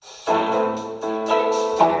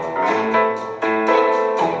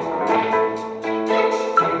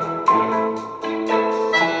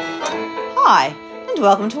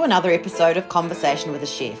welcome to another episode of Conversation with a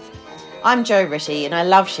Chef. I'm Jo Ritty and I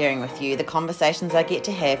love sharing with you the conversations I get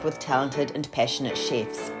to have with talented and passionate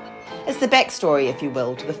chefs. It's the backstory, if you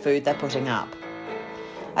will, to the food they're putting up.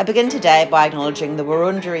 I begin today by acknowledging the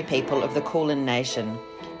Wurundjeri people of the Kulin Nation,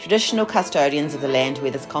 traditional custodians of the land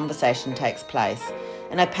where this conversation takes place,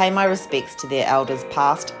 and I pay my respects to their elders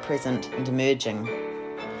past, present and emerging.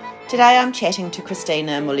 Today I'm chatting to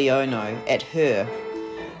Christina Mulyono at Her.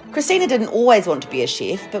 Christina didn't always want to be a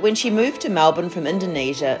chef, but when she moved to Melbourne from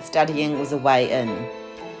Indonesia, studying was a way in.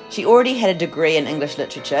 She already had a degree in English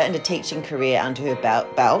literature and a teaching career under her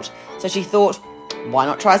belt, so she thought, why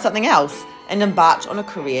not try something else, and embarked on a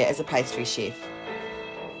career as a pastry chef.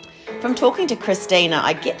 From talking to Christina,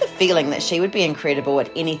 I get the feeling that she would be incredible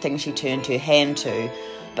at anything she turned her hand to,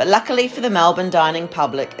 but luckily for the Melbourne dining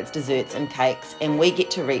public, it's desserts and cakes, and we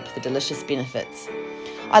get to reap the delicious benefits.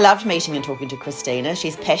 I loved meeting and talking to Christina.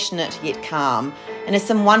 She's passionate yet calm and has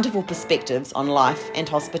some wonderful perspectives on life and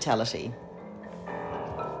hospitality.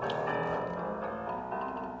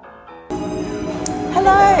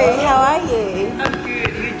 Hello, how are you? I'm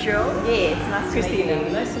good. You, Jo? Yes, nice Christina, to meet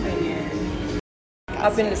you. nice to meet you.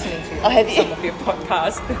 I've been listening to have you? some of your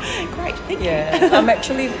podcasts. Great, thank you. Yeah, I'm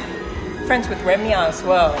actually friends with Remia as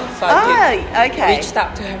well. So I okay. reached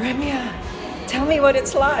out to her. Remia, tell me what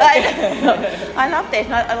it's like. I love that,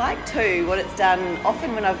 and I like too what it's done.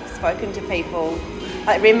 Often when I've spoken to people,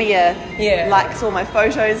 like Remia likes all my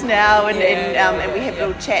photos now, and we have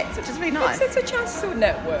little chats, which is really nice. It's a chance to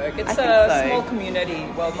network. It's a small community.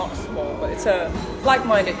 Well, not small, but it's a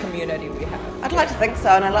like-minded community we have. I'd like to think so,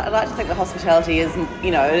 and I'd like to think that hospitality is,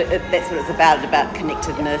 that's what it's about. It's about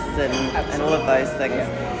connectedness and all of those things.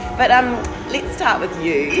 Yeah. But let's start with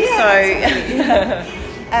you. Yeah,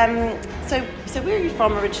 So where are you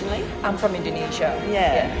from originally? I'm from Indonesia.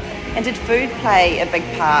 Yeah. And did food play a big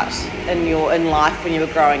part in life when you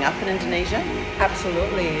were growing up in Indonesia?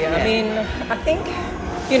 Absolutely. Yeah. I mean, I think,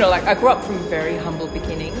 I grew up from very humble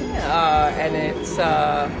beginning, and it's,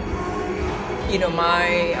 I'm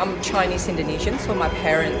Chinese Indonesian, so my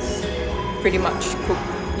parents pretty much cook,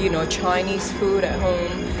 Chinese food at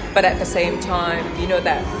home, but at the same time,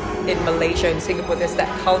 that in Malaysia and Singapore, there's that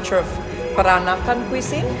culture of Peranakan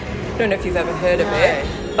cuisine. I don't know if you've ever heard of it,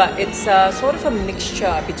 but it's sort of a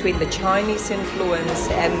mixture between the Chinese influence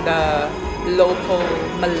and the local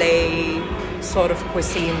Malay sort of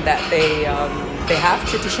cuisine that they have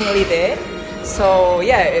traditionally there. So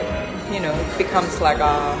it becomes like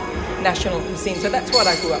a national cuisine. So that's what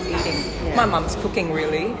I grew up eating. Yeah. My mum's cooking,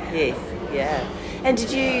 really. Yes, yeah. And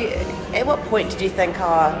at what point did you think,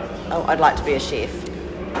 I'd like to be a chef?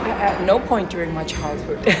 At no point during my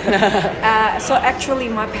childhood. So actually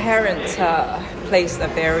my parents placed a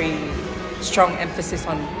very strong emphasis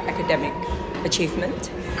on academic achievement.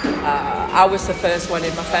 I was the first one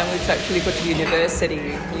in my family to actually go to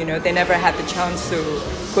university. They never had the chance to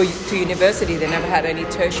go to university. They never had any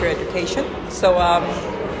tertiary education. So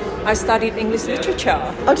I studied English literature.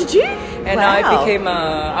 Oh, did you? And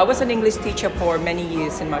wow. I was an English teacher for many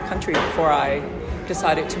years in my country before I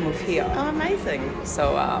decided to move here. Oh, amazing.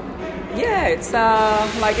 So, it's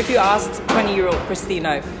like if you asked 20-year-old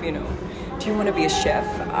Christina if, do you want to be a chef?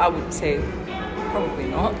 I would say probably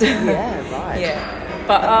not. Yeah, right. Yeah.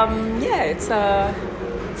 But, it's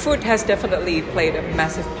food has definitely played a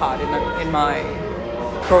massive part in my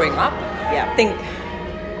growing up. Yeah. I think,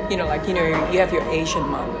 you have your Asian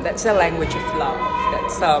mom. That's a language of love.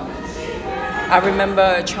 That's, I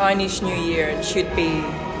remember Chinese New Year and she'd be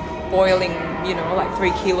boiling,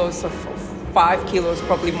 3 kilos of 5 kilos,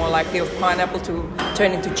 probably more likely, of pineapple to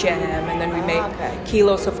turn into jam, and then we make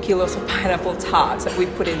kilos of pineapple tarts that we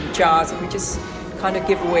put in jars, and we just kind of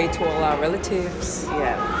give away to all our relatives.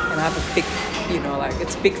 Yeah. And I have a big,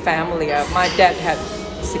 it's a big family. My dad had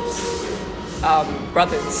 6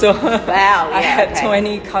 brothers, so wow, I had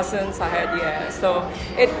 20 cousins. So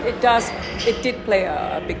it did play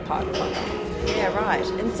a big part of my life. Yeah, right.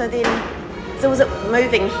 And so was it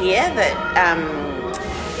moving here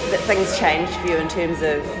that things changed for you in terms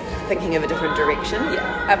of thinking of a different direction?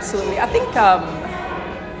 Yeah, absolutely. I think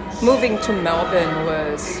moving to Melbourne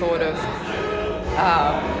was sort of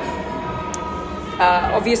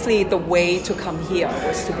obviously the way to come here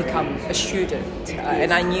was to become a student,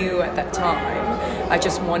 and I knew at that time I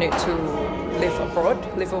just wanted to live abroad,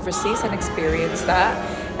 live overseas and experience that.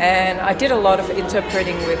 And I did a lot of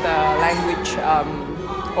interpreting with language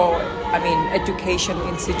education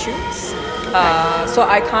institutes. So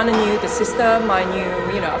I kind of knew the system. I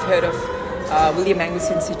knew, I've heard of William Angus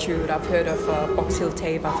Institute, I've heard of Box Hill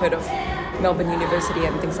TAFE, I've heard of Melbourne University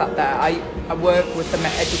and things like that. I worked with the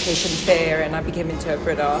Education Fair and I became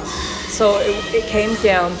interpreter. So it came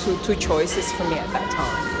down to two choices for me at that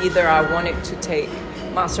time. Either I wanted to take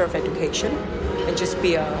Master of Education and just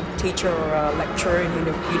be a teacher or a lecturer in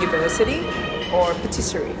university, or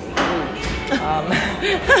patisserie.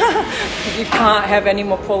 You can't have any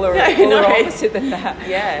more polar opposite than that.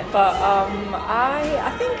 Yeah. But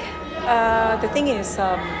I think the thing is,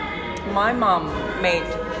 my mum made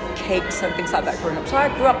cakes and things like that growing up. So I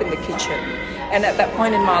grew up in the kitchen. And at that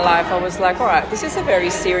point in my life, I was like, all right, this is a very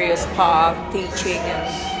serious path, teaching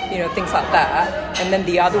and, things like that. And then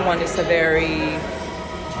the other one is a very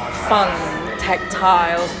fun,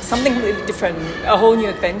 tactile, something really different, a whole new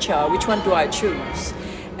adventure. Which one do I choose?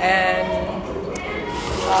 And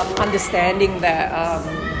understanding that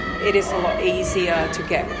it is a lot easier to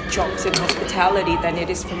get jobs in hospitality than it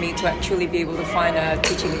is for me to actually be able to find a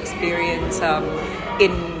teaching experience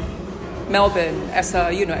in Melbourne as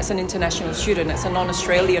an international student, as a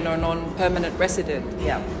non-Australian or non-permanent resident.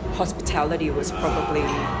 Yeah. Hospitality was probably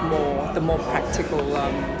the more practical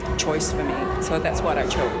choice for me. So that's what I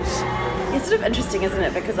chose. It's sort of interesting, isn't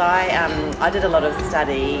it? Because I did a lot of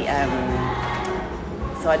study.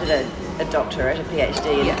 So I did a doctorate, a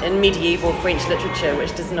PhD in medieval French literature,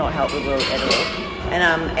 which does not help the world at all. And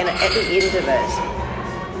at the end of it,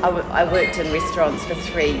 I worked in restaurants for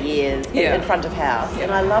 3 years in front of house,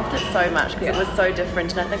 and I loved it so much because it was so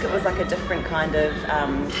different, and I think it was like a different kind of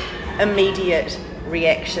immediate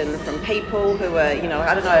reaction from people who were,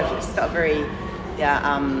 I don't know, it just felt very,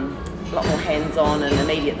 a lot more hands-on and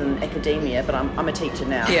immediate than academia. But I'm a teacher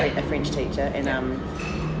now, a French teacher,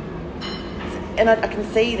 and I can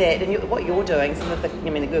see that, and what you're doing, some of the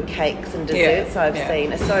good cakes and desserts I've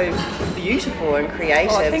seen are so beautiful and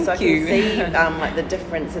creative. Thank so I can you. see like the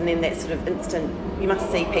difference, and then that sort of instant. You must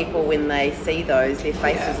see people when they see those, their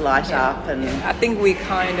faces light up, and I think we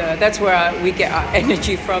that's where we get our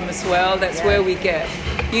energy from as well. That's where we get,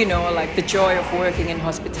 like the joy of working in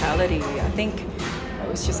hospitality. I think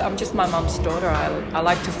I'm just my mum's daughter. I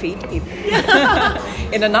like to feed people.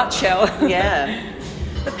 In a nutshell. Yeah.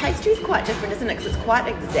 The pastry is quite different, isn't it? Because it's quite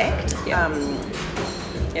exact. I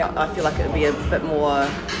feel like it would be a bit more,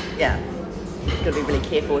 you've got to be really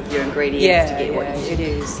careful with your ingredients to get what you it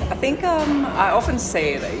is. I think I often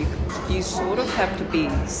say that you sort of have to be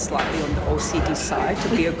slightly on the OCD side to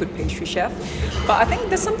be a good pastry chef. But I think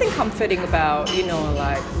there's something comforting about,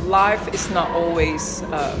 like life is not always,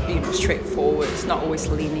 straightforward. It's not always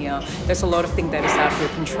linear. There's a lot of things that is out of your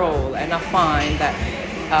control. And I find that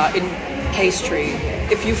in pastry,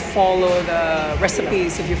 if you follow the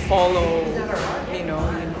recipes, if you follow,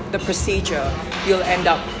 the procedure, you'll end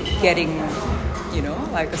up getting,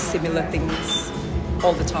 like a similar things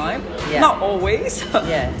all the time. Not always, but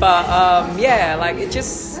like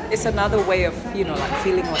it's another way of, like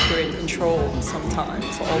feeling like you're in control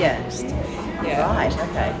sometimes, almost. Right.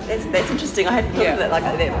 Okay. That's interesting. I hadn't thought of it like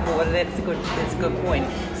that before. That's a good point.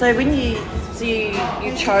 So when you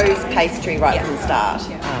chose pastry right from the start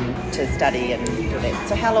to study and do that.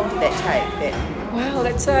 So how long did that take? Well,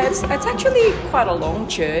 it's actually quite a long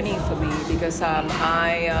journey for me because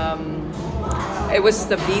it was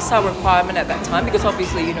the visa requirement at that time, because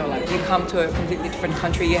obviously, like you come to a completely different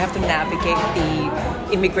country, you have to navigate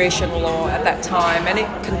the immigration law at that time, and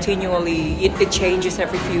it changes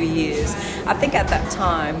every few years. I think at that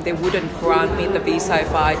time they wouldn't grant me the visa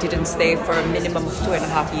if I didn't stay for a minimum of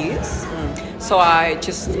 2.5 years. So I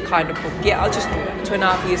just kind of I'll just do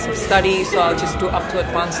 2.5 years of study, so I'll just do up to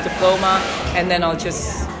advanced diploma, and then I'll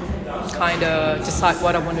just kind of decide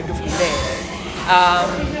what I want to do from there.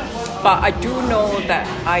 But I do know that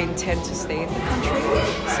I intend to stay in the country,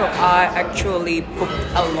 so I actually booked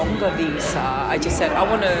a longer visa. I just said I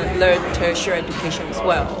want to learn tertiary education as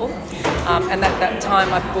well, and at that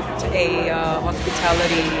time I booked a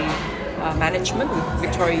hospitality management with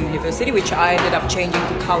Victoria University, which I ended up changing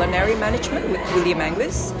to culinary management with William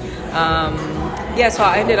Angus. So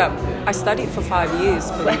I studied for 5 years,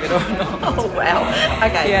 believe it or not. Oh, wow.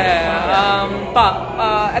 Okay. But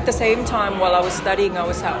at the same time, while I was studying, I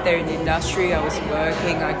was out there in the industry. I was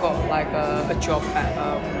working. I got like a job at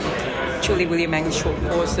actually William Angus short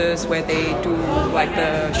courses, where they do like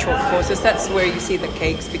the short courses. That's where you see the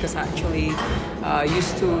cakes, because I actually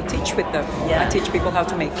used to teach with them. I teach people how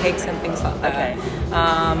to make cakes and things like that.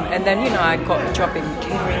 And then, I got a job in a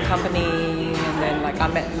catering company. And then, like, I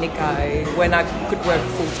met Nick. When I could work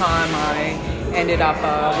full time, I ended up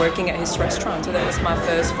working at his restaurant. So that was my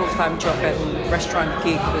first full time job at restaurant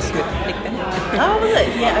gig, was with Nick Bennett. Oh, was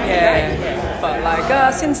it? Yeah. Okay, great. Yeah. But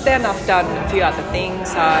like since then, I've done a few other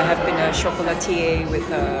things. I have been a chocolatier with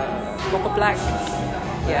Coco Black.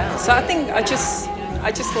 Yeah, so I think I just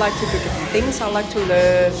like to do different things. I like to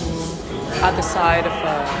learn other side of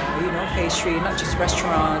pastry, not just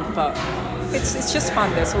restaurant, but it's just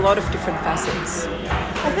fun. There's a lot of different facets.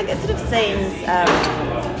 I think it sort of seems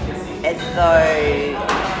as though,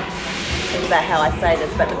 think about how I say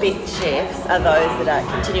this, but the best chefs are those that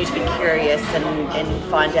continue to be curious and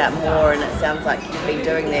find out more, and it sounds like you've been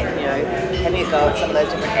doing that, having a go at some of those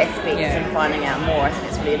different aspects and finding out more. I think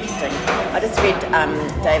it's really interesting. I just read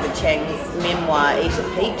David Chang's memoir, Eat a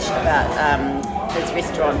Peach, about his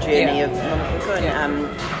restaurant journey of Momofuku, and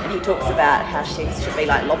he talks about how chefs should be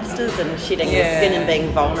like lobsters and shedding their skin and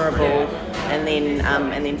being vulnerable, and then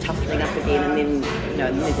toughening up again, and then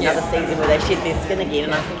there's another season where they shed their skin again.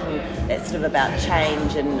 And I'm thinking that's sort of about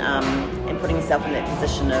change and putting yourself in that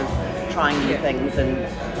position of trying new things, and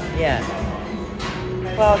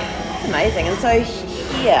well, it's amazing. And so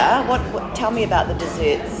here, what tell me about the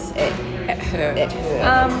desserts at Her.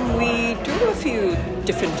 We do a few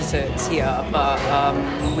different desserts here, but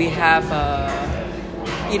we have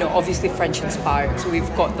obviously French inspired. So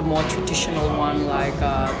we've got the more traditional one like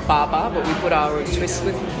baba, but we put our own twist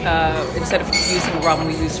with, instead of using rum,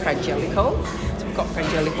 we use Frangelico. So we've got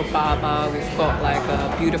Frangelico baba, we've got like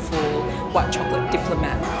a beautiful white chocolate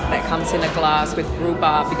diplomat that comes in a glass with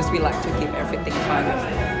rhubarb, because we like to keep everything kind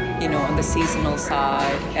of, on the seasonal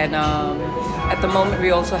side. And at the moment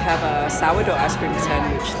we also have a sourdough ice cream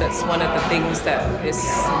sandwich. That's one of the things that is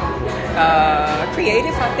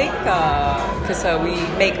creative, I think, because we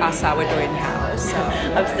make our sourdough in-house.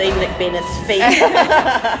 I've seen Nick Bennett's feet.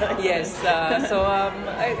 Yes, so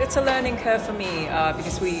it's a learning curve for me,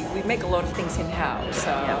 because we make a lot of things in-house.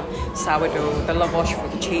 Sourdough, the lavash for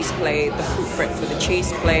the cheese plate, the fruit bread for the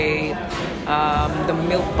cheese plate, the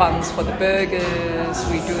milk buns for the burgers.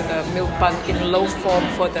 We do the milk bun in loaf form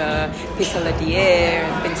for the pissaladière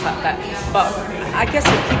and things like that. But I guess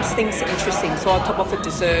it keeps things interesting. So on top of the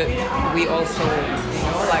dessert, we also,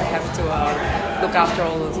 have to look after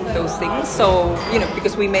all of those things. So,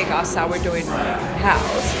 because we make our sourdough in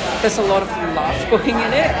house, there's a lot of love going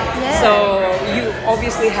in it. Yeah. So you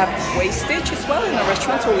obviously have wastage as well in the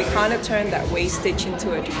restaurant. So we kind of turn that wastage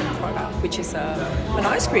into a different product, which is an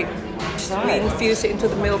ice cream. We infuse it into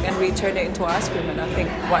the milk and we turn it into ice cream, and I think,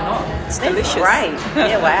 why not? It's delicious. Great.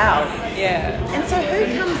 Yeah, wow. Yeah. And so who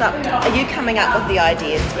comes up, are you coming up with the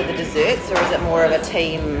ideas for the desserts, or is it more of a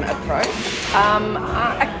team approach?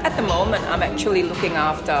 At the moment, I'm actually looking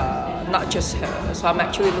after not just her, so I'm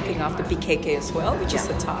actually looking after BKK as well, which is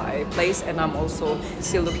a Thai place, and I'm also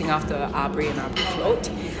still looking after Abri and Abri Float.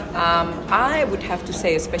 I would have to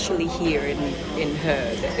say, especially here in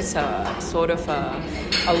her, it's a sort of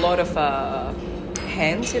a lot of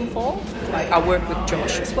hands involved. Like I work with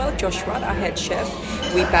Josh as well, Josh Rudd, our head chef.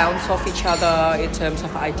 We bounce off each other in terms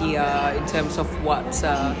of idea, in terms of what's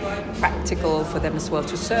practical for them as well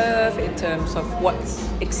to serve, in terms of what's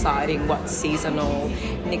exciting, what's seasonal.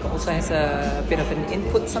 Nick also has a bit of an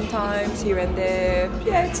input sometimes here and there.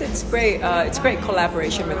 Yeah, it's great. It's great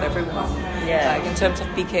collaboration with everyone. Yeah. Like in terms of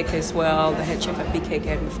BKK as well, the head chef at BKK,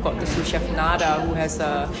 and we've got the sous chef Nada, who has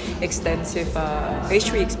extensive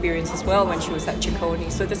pastry experience as well when she was at Ciccone.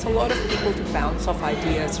 So there's a lot of people to bounce off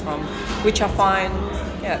ideas from, which I find,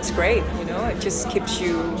 it's great. It just keeps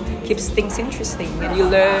things interesting, and you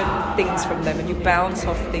learn things from them, and you bounce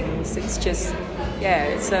off things. It's just,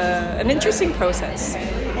 it's an interesting process.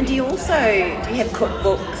 And do you have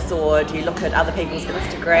cookbooks, or do you look at other people's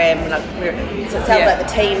Instagram? So it sounds like the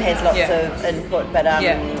team has lots of input, but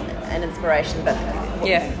and inspiration, but.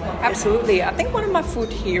 Yeah, absolutely. I think one of my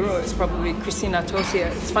food heroes is probably Christina Tosi.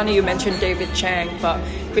 It's funny you mentioned David Chang, but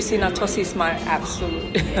Christina Tosi is my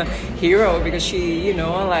absolute hero, because she,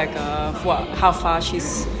 how far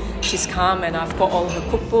she's come, and I've got all her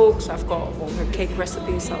cookbooks, I've got all her cake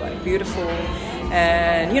recipes are beautiful,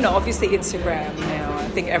 and obviously Instagram now. I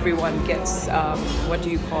think everyone gets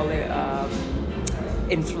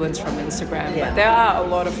influence from Instagram, but there are a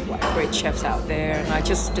lot of great chefs out there, and I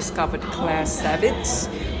just discovered Claire Savitz,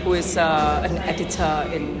 who is an editor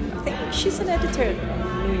in, I think she's an editor in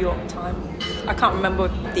New York Times. I can't remember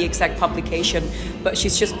the exact publication, but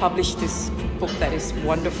she's just published this book that is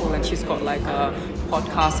wonderful, and she's got like a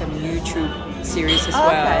podcast and YouTube series as well.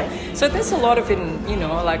 Okay. So there's a lot of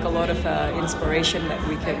inspiration that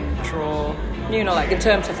we can draw. Like in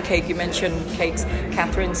terms of cake, you mentioned cakes.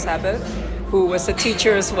 Catherine Sabbath, who was a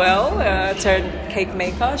teacher as well, turned cake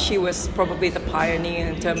maker. She was probably the pioneer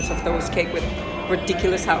in terms of those cake with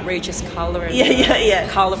ridiculous, outrageous color and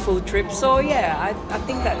colorful drip. So I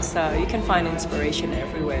think that's you can find inspiration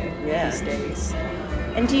everywhere these days.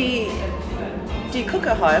 And do you cook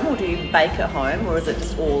at home, or do you bake at home, or is it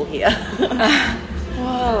just all here?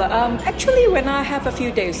 Well, actually, when I have a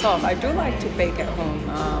few days off, I do like to bake at home.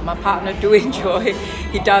 My partner does enjoy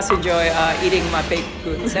eating my baked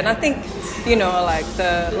goods. And I think, like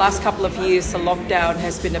the last couple of years, the lockdown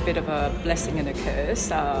has been a bit of a blessing and a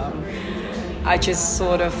curse. I just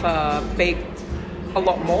sort of baked a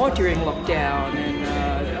lot more during lockdown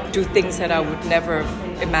and do things that I would never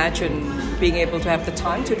imagine being able to have the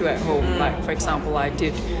time to do at home. Like, for example, I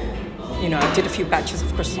did a few batches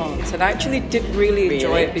of croissants, and I actually did really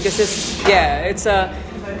enjoy it because I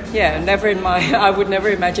would never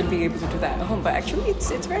imagine being able to do that at home, but actually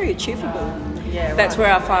it's very achievable. That's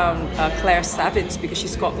where I found Claire Savitz, because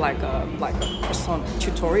she's got like a croissant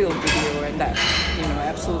tutorial video, and that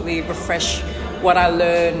absolutely refreshed what I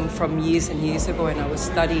learned from years and years ago when I was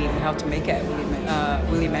studying how to make it at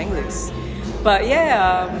William Anglis. But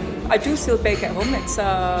I do still bake at home. It's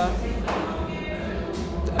a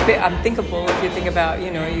bit unthinkable if you think about,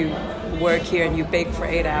 you work here and you bake for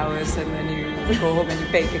 8 hours and then you go home and you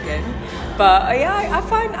bake again. But I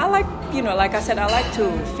find I like, like I said, I like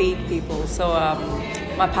to feed people. So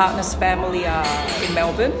my partner's family are in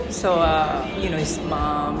Melbourne. So, his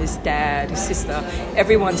mom, his dad, his sister,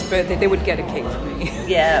 everyone's birthday, they would get a cake for me.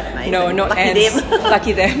 Yeah, amazing. No lucky ends. Them.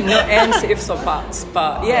 Lucky them. No ends, ifs or buts.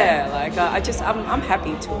 But I'm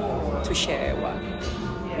happy to share what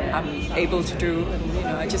I'm able to do, and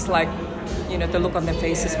I just like the look on their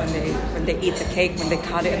faces when they eat the cake, when they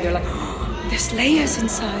cut it, and they're like, oh, there's layers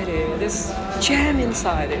inside it, there's jam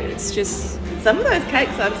inside it. It's just some of those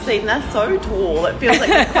cakes I've seen, they're so tall. It feels like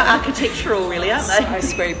they're quite architectural, really, aren't they?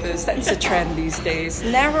 Skyscrapers. That's a trend these days.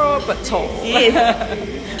 Narrow but tall.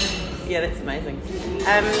 Yes. Yeah, that's amazing.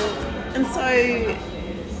 And so,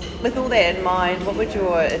 with all that in mind, what would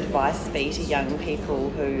your advice be to young people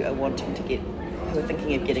who are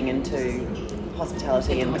thinking of getting into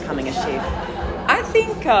hospitality and becoming a chef? I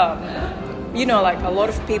think, like a lot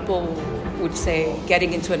of people would say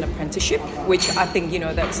getting into an apprenticeship, which I think,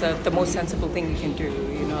 that's the most sensible thing you can do.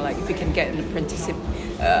 Like if you can get an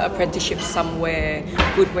apprenticeship somewhere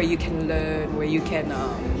good where you can learn, where you can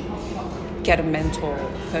get a mentor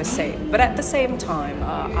per se. But at the same time,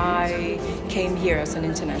 I came here as an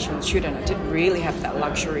international student. I didn't really have that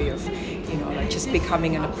luxury of just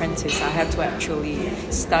becoming an apprentice. I had to actually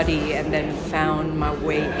study and then found my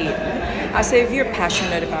way in. I say if you're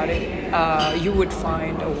passionate about it, you would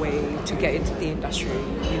find a way to get into the industry.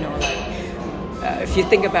 If you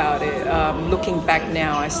think about it, looking back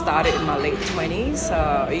now, I started in my late 20s.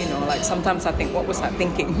 Sometimes I think, what was I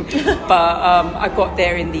thinking? But I got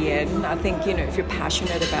there in the end. I think, if you're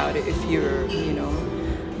passionate about it, if you're,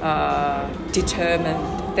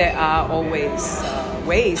 determined, there are always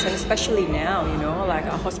ways. And especially now, like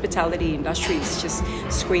our hospitality industry is just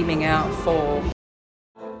screaming out for.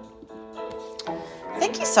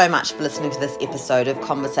 Thank you so much for listening to this episode of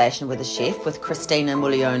Conversation with a Chef with Christina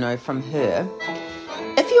Muliono from Her.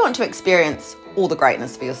 If you want to experience all the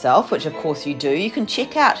greatness for yourself, which of course you do, you can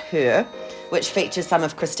check out Her, which features some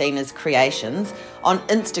of Christina's creations, on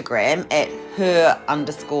Instagram at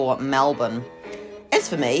her_Melbourne. As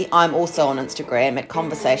for me, I'm also on Instagram at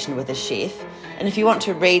Conversation with a Chef, and if you want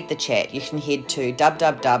to read the chat, you can head to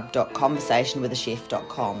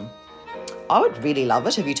www.conversationwithachef.com. I would really love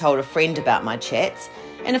it if you told a friend about my chats,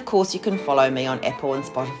 and of course you can follow me on Apple and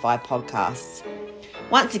Spotify podcasts.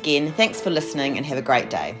 Once again, thanks for listening and have a great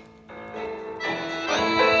day.